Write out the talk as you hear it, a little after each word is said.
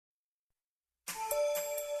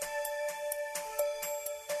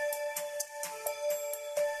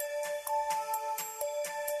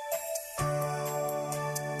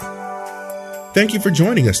Thank you for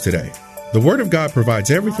joining us today. The Word of God provides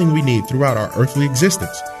everything we need throughout our earthly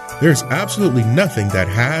existence. There is absolutely nothing that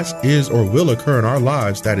has, is, or will occur in our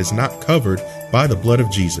lives that is not covered by the blood of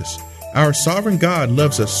Jesus. Our sovereign God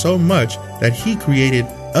loves us so much that He created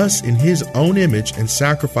us in His own image and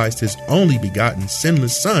sacrificed His only begotten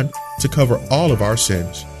sinless Son to cover all of our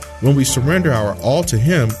sins. When we surrender our all to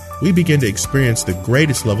Him, we begin to experience the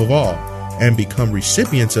greatest love of all and become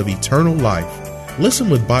recipients of eternal life. Listen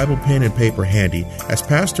with Bible, pen, and paper handy as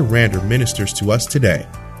Pastor Rander ministers to us today.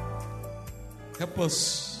 Help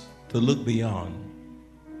us to look beyond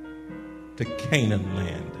to Canaan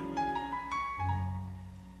land.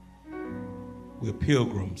 We're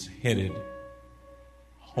pilgrims headed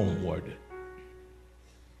homeward.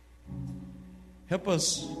 Help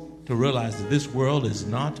us to realize that this world is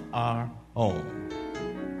not our home,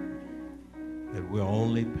 that we're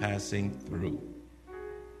only passing through.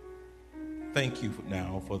 Thank you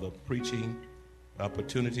now for the preaching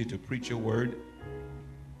opportunity to preach your word.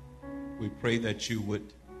 We pray that you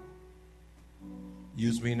would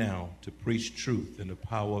use me now to preach truth in the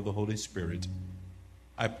power of the Holy Spirit.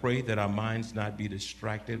 I pray that our minds not be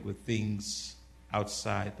distracted with things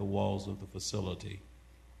outside the walls of the facility,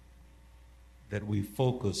 that we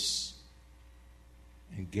focus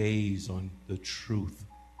and gaze on the truth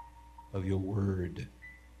of your word.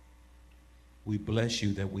 We bless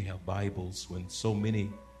you that we have Bibles when so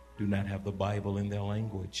many do not have the Bible in their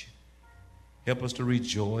language. Help us to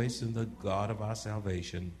rejoice in the God of our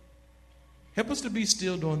salvation. Help us to be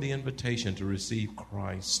still during the invitation to receive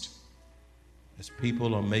Christ as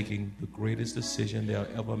people are making the greatest decision they'll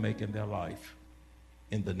ever make in their life.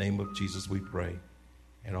 In the name of Jesus we pray.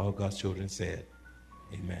 And all God's children said,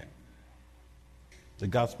 amen. The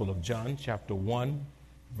Gospel of John, chapter 1,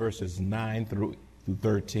 verses 9 through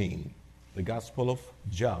 13. The Gospel of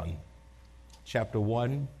John, chapter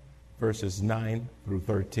 1, verses 9 through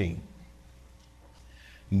 13.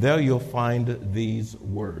 There you'll find these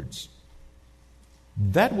words.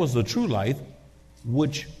 That was the true light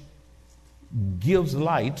which gives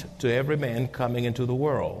light to every man coming into the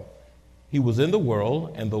world. He was in the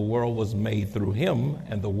world, and the world was made through him,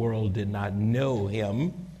 and the world did not know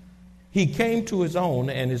him. He came to his own,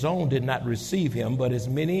 and his own did not receive him, but as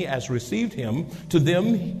many as received him, to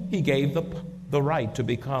them he gave the right to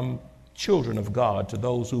become children of God, to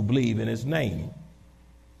those who believe in his name.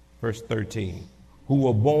 Verse 13, who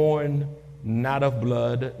were born not of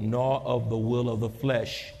blood, nor of the will of the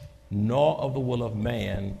flesh, nor of the will of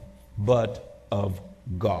man, but of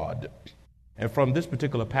God. And from this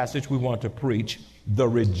particular passage, we want to preach the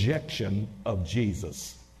rejection of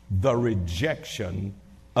Jesus. The rejection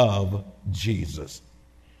of Jesus.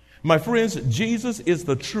 My friends, Jesus is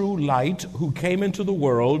the true light who came into the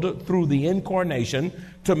world through the incarnation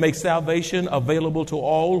to make salvation available to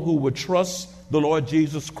all who would trust the Lord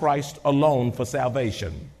Jesus Christ alone for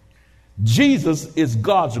salvation. Jesus is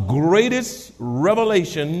God's greatest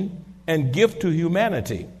revelation and gift to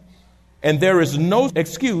humanity. And there is no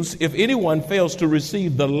excuse if anyone fails to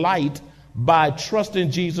receive the light by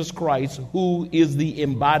trusting Jesus Christ, who is the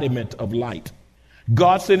embodiment of light.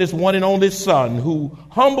 God sent his one and only Son, who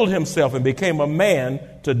humbled himself and became a man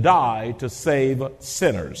to die to save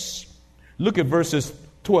sinners. Look at verses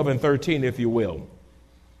 12 and 13, if you will.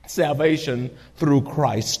 Salvation through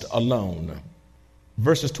Christ alone.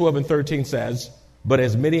 Verses 12 and 13 says, but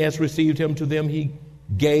as many as received him, to them he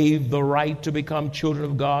gave the right to become children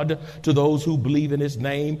of God, to those who believe in his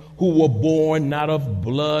name, who were born not of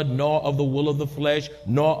blood, nor of the will of the flesh,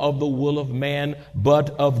 nor of the will of man,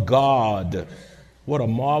 but of God. What a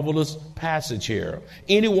marvelous passage here.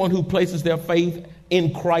 Anyone who places their faith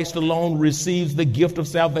in Christ alone receives the gift of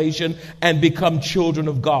salvation and become children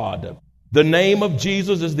of God. The name of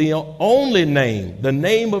Jesus is the only name. The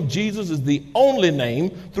name of Jesus is the only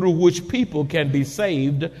name through which people can be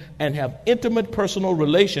saved and have intimate personal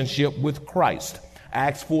relationship with Christ.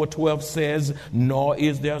 Acts 4:12 says, nor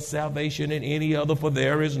is there salvation in any other, for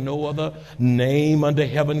there is no other name under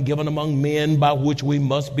heaven given among men by which we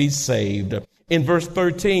must be saved. In verse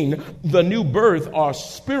 13, the new birth or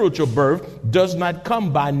spiritual birth does not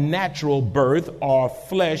come by natural birth or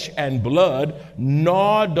flesh and blood,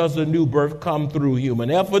 nor does the new birth come through human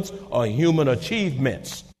efforts or human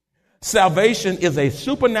achievements. Salvation is a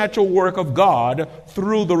supernatural work of God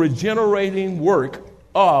through the regenerating work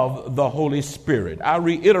of the Holy Spirit. I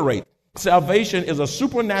reiterate, salvation is a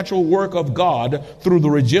supernatural work of God through the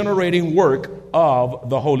regenerating work of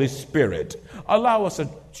the Holy Spirit. Allow us to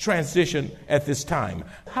transition at this time.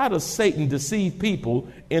 How does Satan deceive people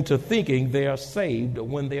into thinking they are saved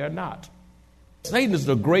when they are not? Satan is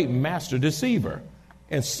the great master deceiver,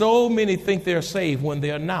 and so many think they're saved when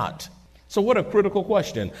they are not. So what a critical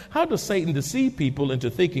question. How does Satan deceive people into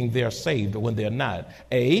thinking they're saved when they're not?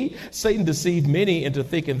 A, Satan deceived many into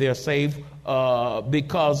thinking they're saved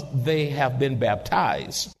because they have been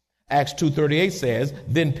baptized. Acts 2:38 says,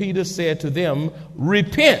 then Peter said to them,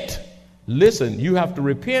 repent. Listen, you have to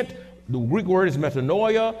repent. The Greek word is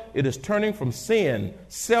metanoia. It is turning from sin,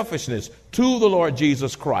 selfishness, to the Lord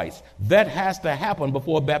Jesus Christ. That has to happen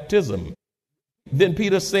before baptism. Then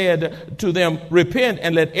Peter said to them, repent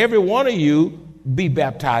and let every one of you be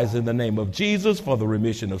baptized in the name of Jesus for the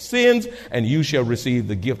remission of sins, and you shall receive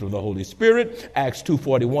the gift of the Holy Spirit. Acts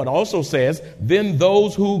 2:41 also says, then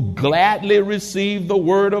those who gladly receive the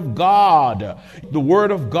word of God, the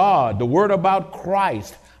word about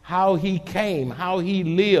Christ, how he came, how he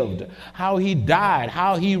lived, how he died,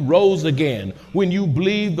 how he rose again. When you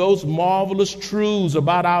believe those marvelous truths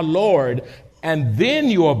about our Lord, and then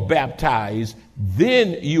you are baptized,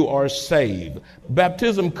 then you are saved.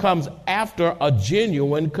 Baptism comes after a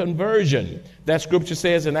genuine conversion. That scripture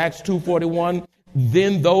says in Acts 2:41,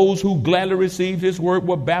 then those who gladly received his word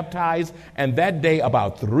were baptized, and that day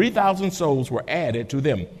about 3,000 souls were added to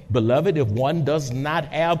them. Beloved, if one does not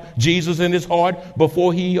have Jesus in his heart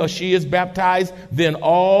before he or she is baptized, then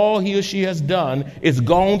all he or she has done is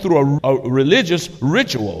gone through a religious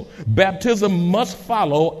ritual. Baptism must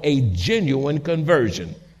follow a genuine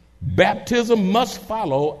conversion. Baptism must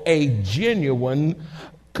follow a genuine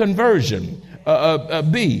conversion.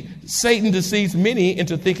 B, Satan deceives many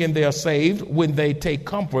into thinking they are saved when they take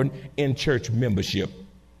comfort in church membership.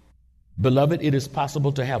 Beloved, it is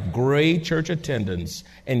possible to have great church attendance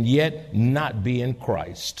and yet not be in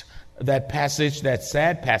Christ. That passage, that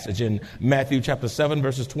sad passage in Matthew chapter 7,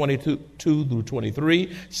 verses 22 through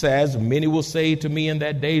 23 says, many will say to me in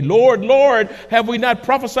that day, Lord, Lord, have we not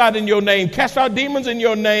prophesied in your name, cast out demons in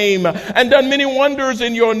your name, and done many wonders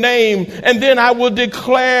in your name? And then I will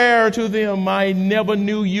declare to them, I never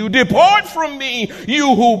knew you. Depart from me,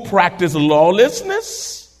 you who practice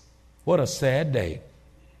lawlessness. What a sad day.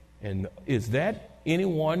 And is that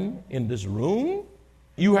anyone in this room?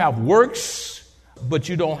 You have works, but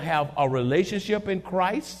you don't have a relationship in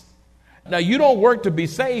Christ. Now, you don't work to be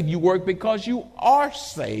saved. You work because you are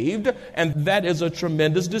saved, and that is a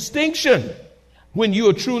tremendous distinction. When you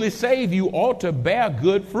are truly saved, you ought to bear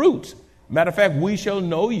good fruit. Matter of fact, we shall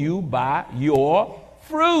know you by your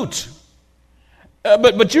fruit.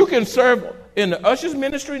 But you can serve in the ushers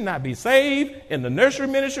ministry, not be saved. In the nursery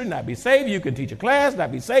ministry, not be saved. You can teach a class,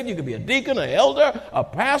 not be saved. You can be a deacon, an elder, a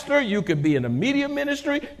pastor. You could be in the media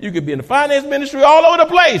ministry. You could be in the finance ministry, all over the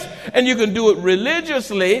place. And you can do it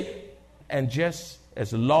religiously and just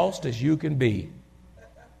as lost as you can be.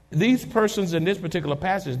 These persons in this particular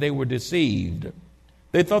passage, they were deceived.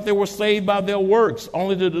 They thought they were saved by their works,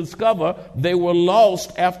 only to discover they were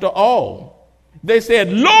lost after all. They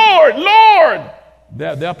said, Lord, Lord.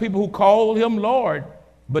 There are people who call him Lord,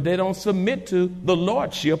 but they don't submit to the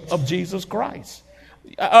lordship of Jesus Christ.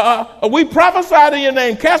 We prophesied in your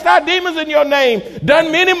name, cast out demons in your name,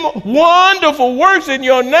 done many wonderful works in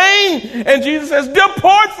your name. And Jesus says,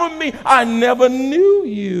 depart from me. I never knew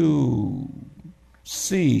you.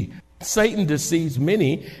 See, Satan deceives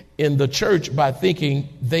many in the church by thinking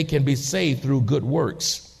they can be saved through good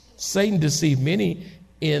works. Satan deceived many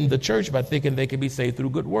in the church by thinking they can be saved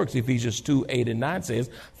through good works. Ephesians 2:8-9 says,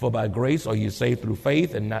 for by grace are you saved through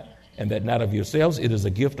faith, and that not of yourselves. It is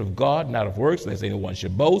a gift of God, not of works, lest anyone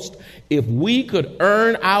should boast. If we could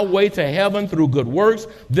earn our way to heaven through good works,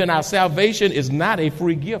 then our salvation is not a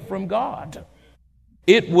free gift from God.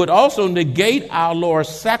 It would also negate our Lord's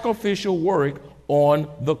sacrificial work on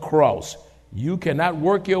the cross. You cannot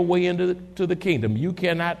work your way into the kingdom. You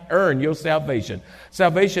cannot earn your salvation.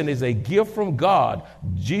 Salvation is a gift from God.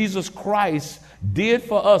 Jesus Christ did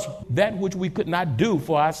for us that which we could not do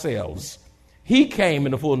for ourselves. He came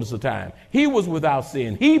in the fullness of time. He was without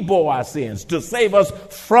sin. He bore our sins to save us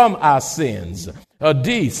from our sins.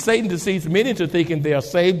 D, Satan deceives many into thinking they are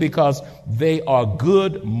saved because they are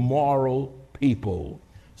good moral people.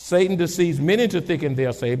 Satan deceives many into thinking they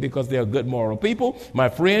are saved because they are good moral people. My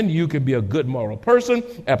friend, you can be a good moral person,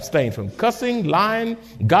 abstain from cussing, lying,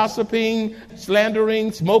 gossiping,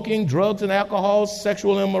 slandering, smoking, drugs and alcohol,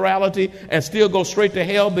 sexual immorality, and still go straight to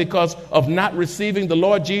hell because of not receiving the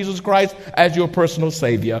Lord Jesus Christ as your personal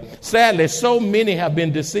Savior. Sadly, so many have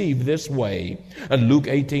been deceived this way. And Luke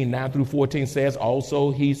 18:9-14 says, also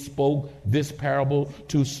he spoke this parable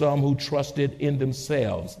to some who trusted in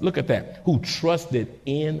themselves. Look at that. Who trusted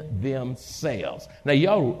in themselves. Now,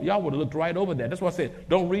 y'all would have looked right over that. That's why I said,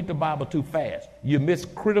 don't read the Bible too fast. You miss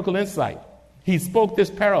critical insight. He spoke this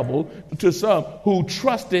parable to some who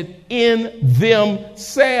trusted in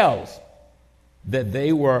themselves. that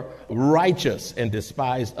they were righteous and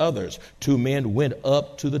despised others. 2 men went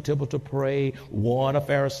up to the temple to pray, one a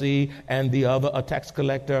Pharisee and the other a tax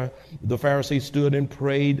collector. The Pharisee stood and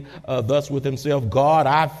prayed thus with himself, God,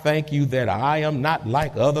 I thank you that I am not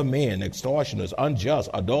like other men, extortioners, unjust,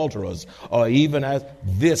 adulterers, or even as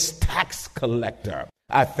this tax collector.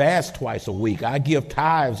 I fast twice a week. I give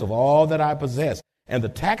tithes of all that I possess. And the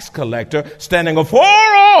tax collector, standing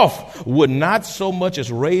afar off, would not so much as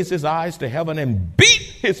raise his eyes to heaven and beat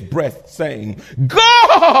his breast, saying,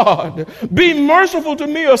 God, be merciful to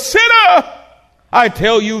me, a sinner. I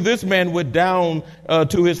tell you, this man went down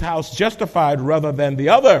to his house justified rather than the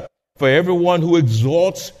other. For everyone who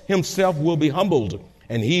exalts himself will be humbled,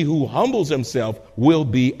 and he who humbles himself will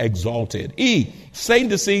be exalted. Satan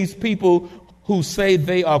deceives people who say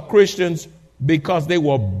they are Christians because they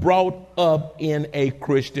were brought up in a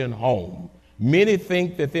Christian home. Many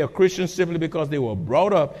think that they are Christians simply because they were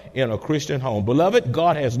brought up in a Christian home. Beloved,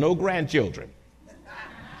 God has no grandchildren.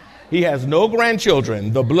 He has no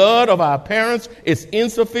grandchildren. The blood of our parents is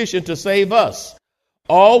insufficient to save us.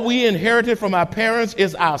 All we inherited from our parents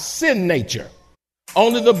is our sin nature.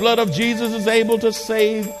 Only the blood of Jesus is able to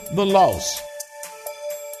save the lost.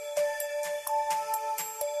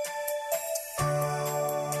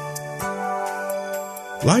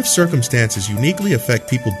 Life circumstances uniquely affect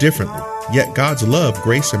people differently, yet God's love,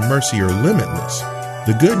 grace, and mercy are limitless.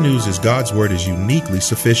 The good news is God's word is uniquely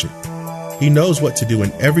sufficient. He knows what to do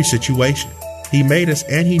in every situation. He made us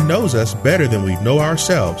and He knows us better than we know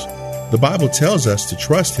ourselves. The Bible tells us to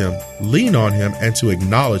trust Him, lean on Him, and to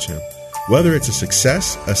acknowledge Him. Whether it's a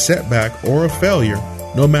success, a setback, or a failure,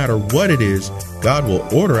 no matter what it is, God will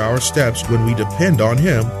order our steps when we depend on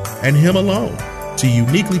Him and Him alone to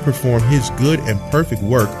uniquely perform His good and perfect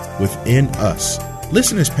work within us.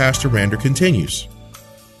 Listen as Pastor Rander continues.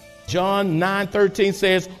 John 9:13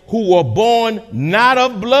 says, who were born not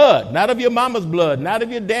of blood, not of your mama's blood, not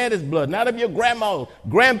of your daddy's blood, not of your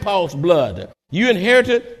grandpa's blood. You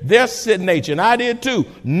inherited their sin nature, and I did too.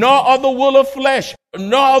 Nor of the will of flesh,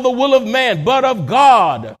 nor of the will of man, but of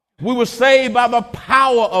God. We were saved by the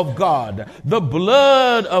power of God, the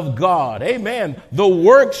blood of God. Amen. The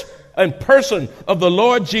works and person of the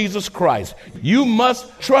Lord Jesus Christ. You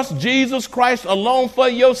must trust Jesus Christ alone for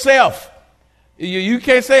yourself. You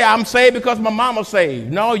can't say, I'm saved because my mama saved.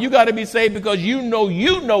 No, you got to be saved because you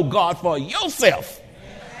know God for yourself.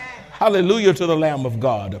 Hallelujah to the Lamb of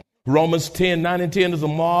God. Romans 10:9 and 10 is a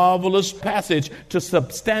marvelous passage to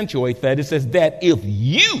substantiate that. It says that if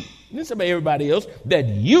you, this is about everybody else, that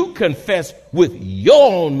you confess with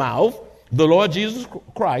your own mouth the Lord Jesus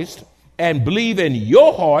Christ and believe in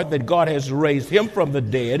your heart that God has raised him from the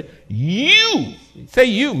dead, you, say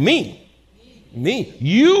you, me,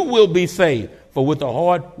 you will be saved. For with the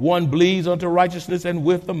heart one believes unto righteousness, and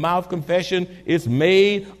with the mouth confession is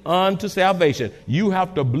made unto salvation. You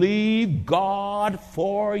have to believe God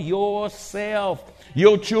for yourself.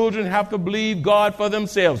 Your children have to believe God for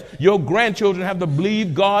themselves. Your grandchildren have to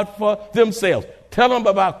believe God for themselves. Tell them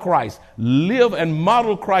about Christ. Live and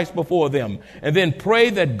model Christ before them. And then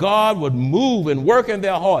pray that God would move and work in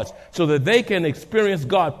their hearts so that they can experience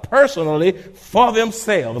God personally for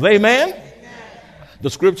themselves. Amen? The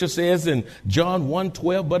scripture says in John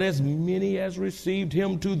 1:12, but as many as received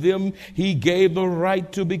him, to them he gave the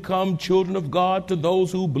right to become children of God, to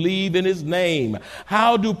those who believe in his name.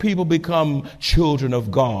 How do people become children of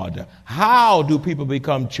God? How do people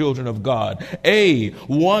become children of God?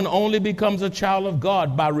 One only becomes a child of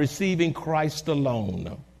God by receiving Christ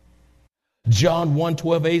alone. John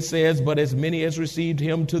 1:12a says, but as many as received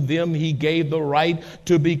him, to them he gave the right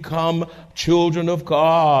to become children of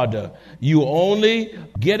God. You only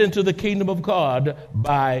get into the kingdom of God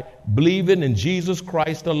by believing in Jesus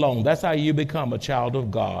Christ alone. That's how you become a child of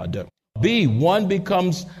God. One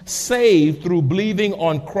becomes saved through believing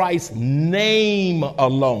on Christ's name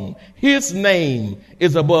alone. His name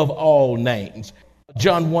is above all names.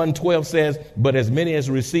 John 1:12 says, but as many as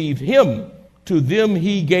received him, to them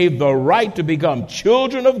he gave the right to become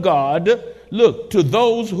children of God. Look, to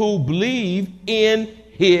those who believe in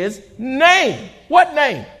his name. What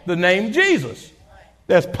name? The name Jesus.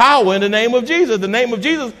 There's power in the name of Jesus. The name of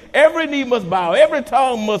Jesus, every knee must bow, every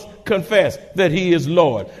tongue must confess that he is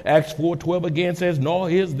Lord. Acts 4:12 again says,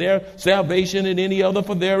 nor is there salvation in any other,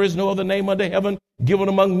 for there is no other name under heaven given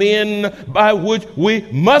among men by which we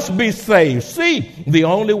must be saved. See, the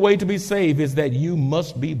only way to be saved is that you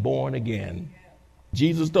must be born again.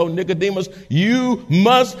 Jesus told Nicodemus, you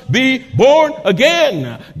must be born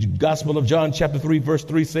again. Gospel of John chapter 3 verse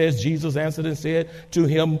 3 says, Jesus answered and said to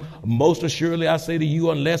him, most assuredly I say to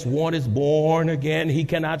you, unless one is born again, he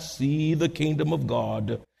cannot see the kingdom of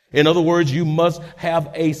God. In other words, you must have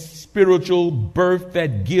a spiritual birth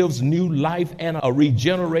that gives new life and a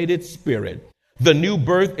regenerated spirit. The new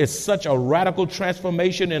birth is such a radical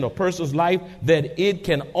transformation in a person's life that it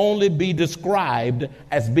can only be described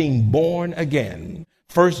as being born again.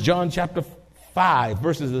 1 John chapter 5,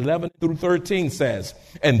 verses 11 through 13 says,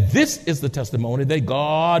 "And this is the testimony that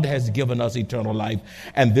God has given us eternal life,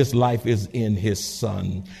 and this life is in his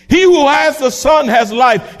Son. He who has the Son has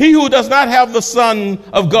life. He who does not have the Son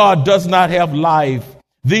of God does not have life.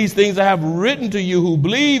 These things I have written to you who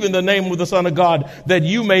believe in the name of the Son of God, that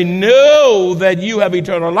you may know that you have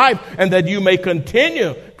eternal life, and that you may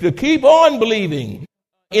continue to keep on believing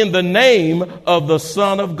in the name of the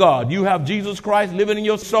Son of God." You have Jesus Christ living in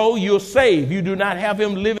your soul, you're saved. You do not have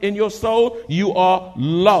him live in your soul, you are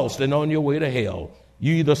lost and on your way to hell.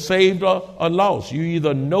 You either saved or lost. You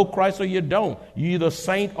either know Christ or you don't. You either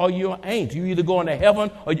saint or you ain't. You either going to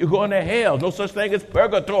heaven or you're going to hell. No such thing as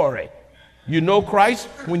purgatory. You know Christ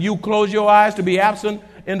when you close your eyes. To be absent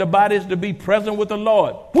in the body is to be present with the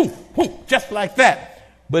Lord. Whoo, whoo, just like that.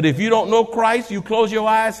 But if you don't know Christ, you close your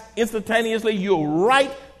eyes instantaneously, you're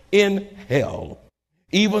right in hell.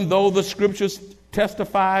 Even though the scriptures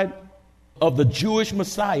testified of the Jewish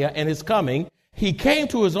Messiah and his coming, he came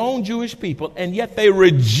to his own Jewish people, and yet they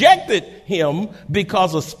rejected him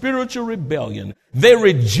because of spiritual rebellion. They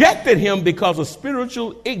rejected him because of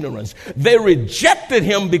spiritual ignorance. They rejected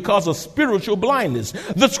him because of spiritual blindness.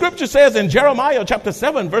 The scripture says in Jeremiah chapter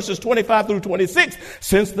 7, verses 25 through 26,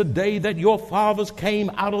 "Since the day that your fathers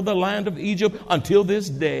came out of the land of Egypt until this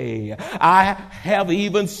day, I have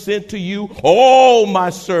even sent to you all my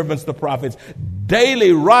servants, the prophets,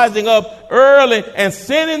 daily rising up early and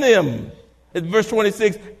sending them." It's verse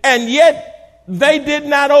 26, "And yet they did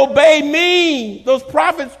not obey me." Those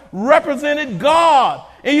prophets represented God.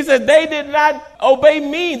 And he said they did not obey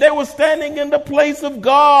me. They were standing in the place of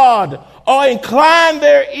God, or incline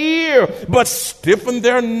their ear, but stiffen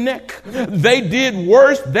their neck. They did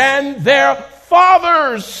worse than their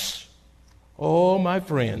fathers. Oh, my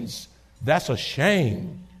friends, that's a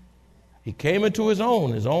shame. He came into his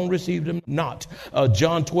own received him not.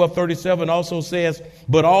 John 12:37 also says,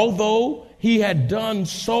 "But although he had done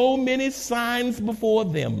so many signs before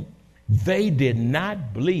them, they did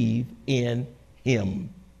not believe in him."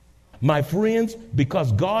 My friends,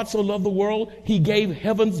 because God so loved the world, he gave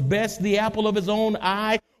heaven's best, the apple of his own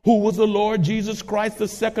eye, who was the Lord Jesus Christ, the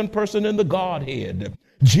second person in the Godhead.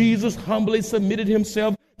 Jesus humbly submitted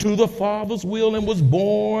himself to the Father's will and was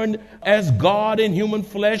born as God in human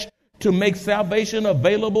flesh to make salvation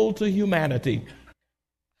available to humanity.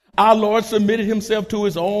 Our Lord submitted himself to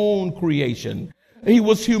his own creation. He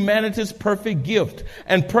was humanity's perfect gift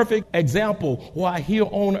and perfect example while here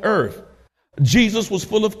on earth. Jesus was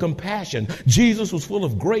full of compassion. Jesus was full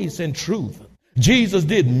of grace and truth. Jesus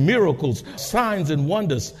did miracles, signs and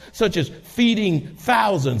wonders, such as feeding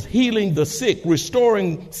thousands, healing the sick,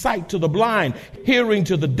 restoring sight to the blind, hearing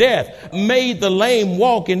to the deaf, made the lame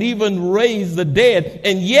walk, and even raised the dead.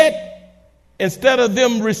 And yet, instead of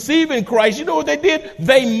them receiving Christ, you know what they did?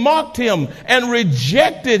 They mocked him and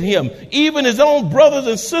rejected him. Even his own brothers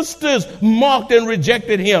and sisters mocked and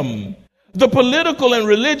rejected him. The political and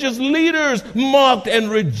religious leaders mocked and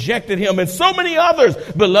rejected him, and so many others.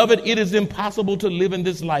 Beloved, it is impossible to live in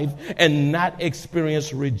this life and not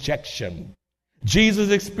experience rejection. Jesus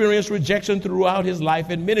experienced rejection throughout his life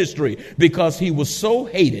and ministry because he was so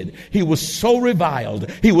hated, he was so reviled,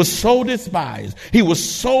 he was so despised, he was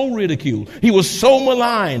so ridiculed, he was so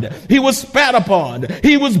maligned, he was spat upon,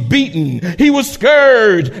 he was beaten, he was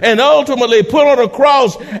scourged, and ultimately put on a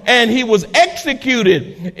cross, and he was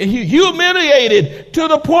executed, humiliated to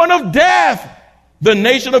the point of death. The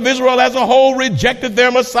nation of Israel as a whole rejected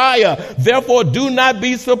their Messiah. Therefore, do not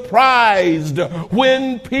be surprised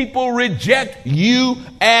when people reject you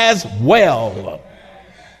as well.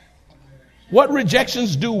 What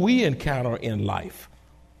rejections do we encounter in life?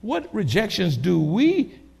 What rejections do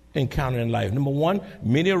we encounter in life? Number one,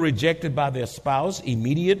 many are rejected by their spouse,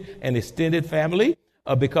 immediate and extended family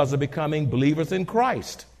because of becoming believers in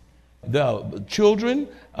Christ. The children,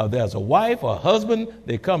 there's a wife or a husband,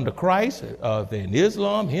 they come to Christ, they're in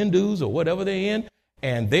Islam, Hindus, or whatever they're in,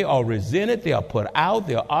 and they are resented, they are put out,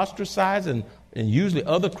 they are ostracized, and usually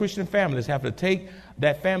other Christian families have to take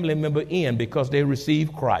that family member in because they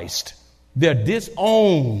receive Christ. They're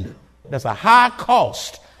disowned. That's a high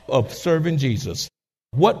cost of serving Jesus.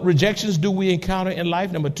 What rejections do we encounter in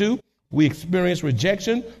life? Number two, we experience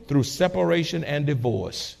rejection through separation and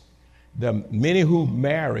divorce. There are many who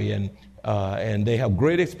marry and And they have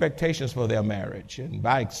great expectations for their marriage and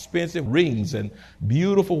buy expensive rings and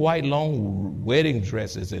beautiful white long wedding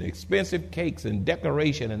dresses and expensive cakes and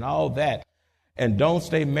decoration and all that, and don't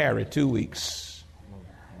stay married 2 weeks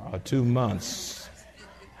or 2 months.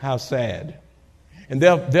 How sad. And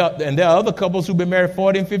there are other couples who've been married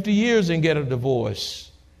 40 and 50 years and get a divorce.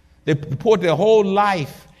 They poured their whole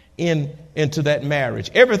life into that marriage,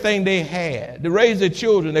 everything they had, to raise their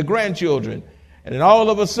children, their grandchildren. And then all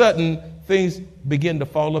of a sudden, things begin to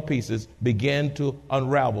fall to pieces, begin to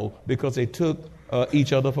unravel because they took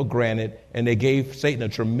each other for granted, and they gave Satan a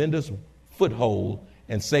tremendous foothold,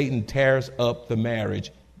 and Satan tears up the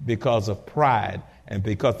marriage because of pride and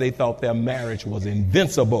because they thought their marriage was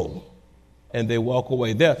invincible. And they walk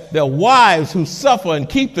away. There are wives who suffer and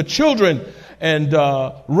keep the children and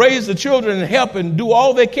raise the children and help and do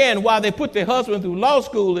all they can while they put their husband through law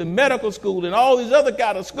school and medical school and all these other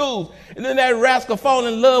kind of schools. And then that rascal fall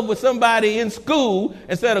in love with somebody in school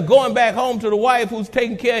instead of going back home to the wife who's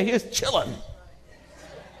taking care of his children.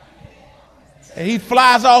 And he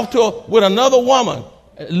flies off with another woman,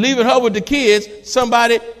 leaving her with the kids,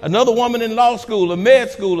 another woman in law school or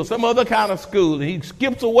med school or some other kind of school. And he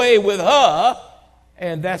skips away with her,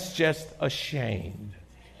 and that's just a shame.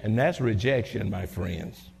 And that's rejection, my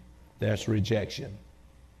friends. That's rejection.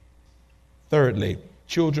 Thirdly,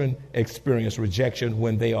 children experience rejection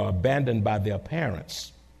when they are abandoned by their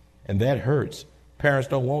parents. And that hurts. Parents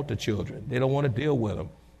don't want the children. They don't want to deal with them.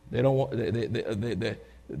 They don't want, they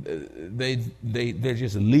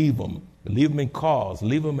just leave them. Leave them in cars,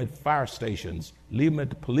 leave them at fire stations, leave them at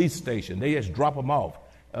the police station. They just drop them off.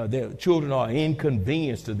 Their children are an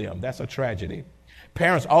inconvenience to them. That's a tragedy.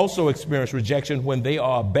 Parents also experience rejection when they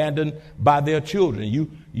are abandoned by their children.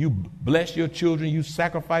 You bless your children, you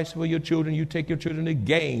sacrifice for your children, you take your children to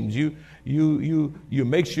games, you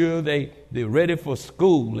make sure they're ready for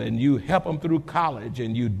school, and you help them through college,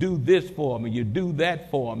 and you do this for them, and you do that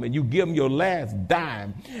for them, and you give them your last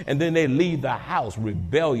dime, and then they leave the house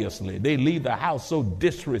rebelliously. They leave the house so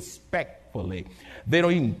disrespectfully. They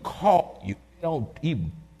don't even call you. They don't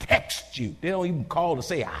even text you. They don't even call to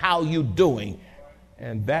say, how you doing?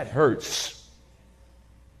 And that hurts.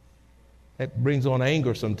 That brings on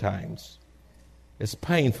anger sometimes. It's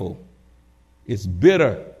painful. It's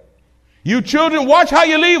bitter. You children, watch how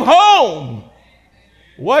you leave home.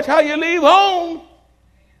 Watch how you leave home.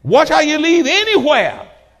 Watch how you leave anywhere.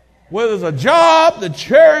 Whether it's a job, the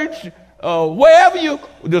church, wherever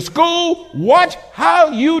the school, watch how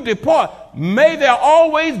you depart. May there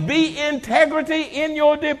always be integrity in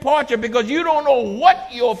your departure, because you don't know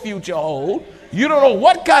what your future holds. You don't know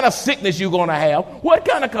what kind of sickness you're going to have, what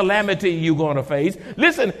kind of calamity you're going to face.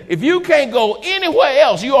 Listen, if you can't go anywhere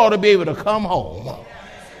else, you ought to be able to come home.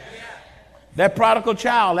 That prodigal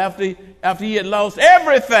child, after he had lost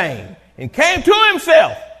everything and came to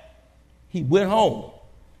himself, he went home.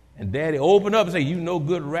 And Daddy opened up and said, you no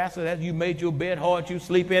good rascal, that you made your bed hard, you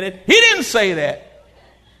sleep in it. He didn't say that.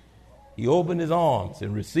 He opened his arms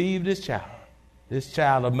and received his child. This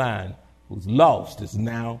child of mine who's lost is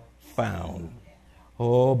now found.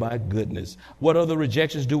 Oh, my goodness. What other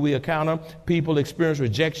rejections do we encounter? People experience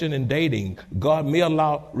rejection in dating. God may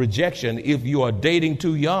allow rejection if you are dating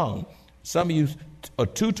too young. Some of you are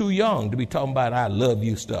too young to be talking about I love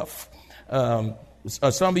you stuff.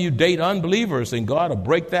 Some of you date unbelievers, and God will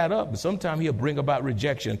break that up. But sometimes he'll bring about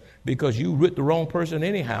rejection because you with the wrong person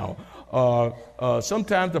anyhow.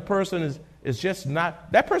 Sometimes the person is just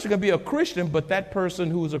not, that person can be a Christian, but that person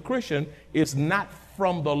who is a Christian is not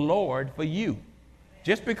from the Lord for you.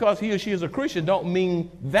 Just because he or she is a Christian don't mean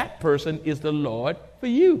that person is the Lord for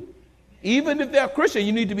you. Even if they're a Christian,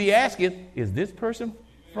 you need to be asking, is this person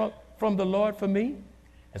from the Lord for me?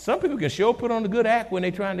 And some people can sure put on a good act when they're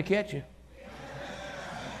trying to catch you.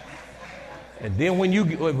 And then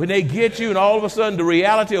when they get you, and all of a sudden the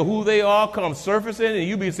reality of who they are comes surfacing, and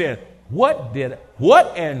you be saying, what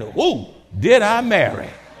and who did I marry?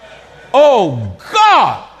 Oh,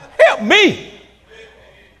 God, help me.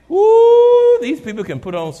 Ooh, these people can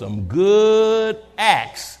put on some good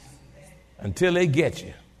acts until they get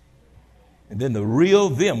you. And then the real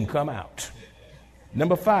them come out.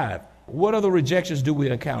 Number 5, what other rejections do we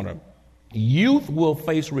encounter? Youth will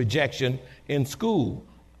face rejection in school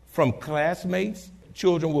from classmates.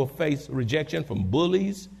 Children will face rejection from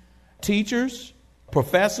bullies, teachers,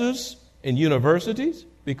 professors in universities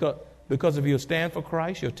because of your stand for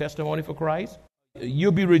Christ, your testimony for Christ.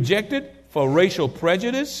 You'll be rejected for racial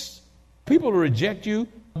prejudice. People reject you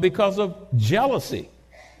because of jealousy.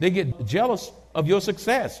 They get jealous of your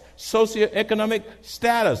success, socioeconomic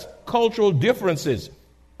status, cultural differences.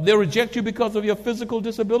 They'll reject you because of your physical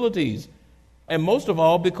disabilities. and most of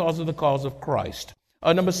all because of the cause of Christ.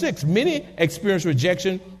 Number 6, many experience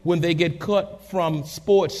rejection when they get cut from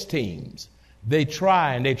sports teams. They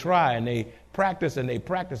try and they practice and they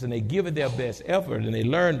give it their best effort and they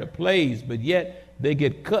learn the plays, but yet they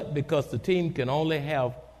get cut because the team can only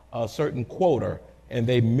have a certain quota and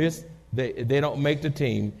they don't make the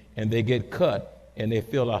team and they get cut and they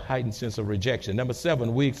feel a heightened sense of rejection. Number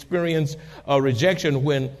 7, we experience a rejection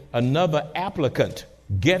when another applicant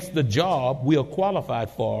gets the job we are qualified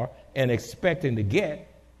for and expecting to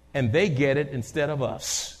get, and they get it instead of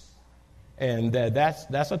us. And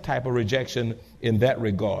that's a type of rejection in that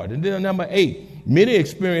regard. And then number 8, many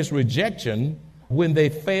experience rejection when they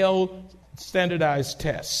fail standardized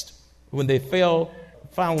tests, when they fail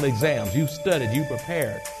final exams. You studied, you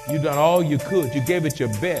prepared, you done all you could, you gave it your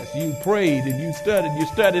best, you prayed and you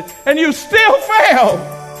studied, and you still failed.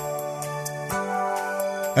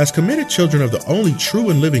 As committed children of the only true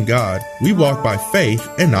and living God, we walk by faith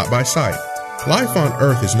and not by sight. Life on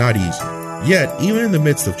earth is not easy. Yet, even in the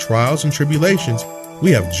midst of trials and tribulations,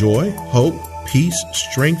 we have joy, hope, peace,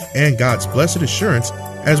 strength, and God's blessed assurance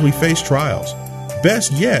as we face trials.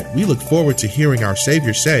 Best yet, we look forward to hearing our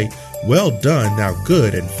Savior say, "Well done, thou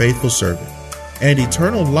good and faithful servant," and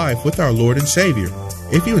eternal life with our Lord and Savior.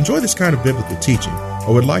 If you enjoy this kind of biblical teaching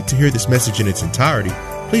or would like to hear this message in its entirety,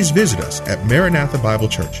 please visit us at Maranatha Bible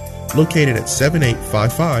Church, located at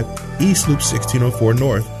 7855 East Loop 1604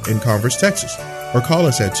 North in Converse, Texas, or call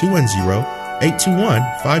us at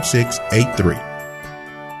 210-821-5683.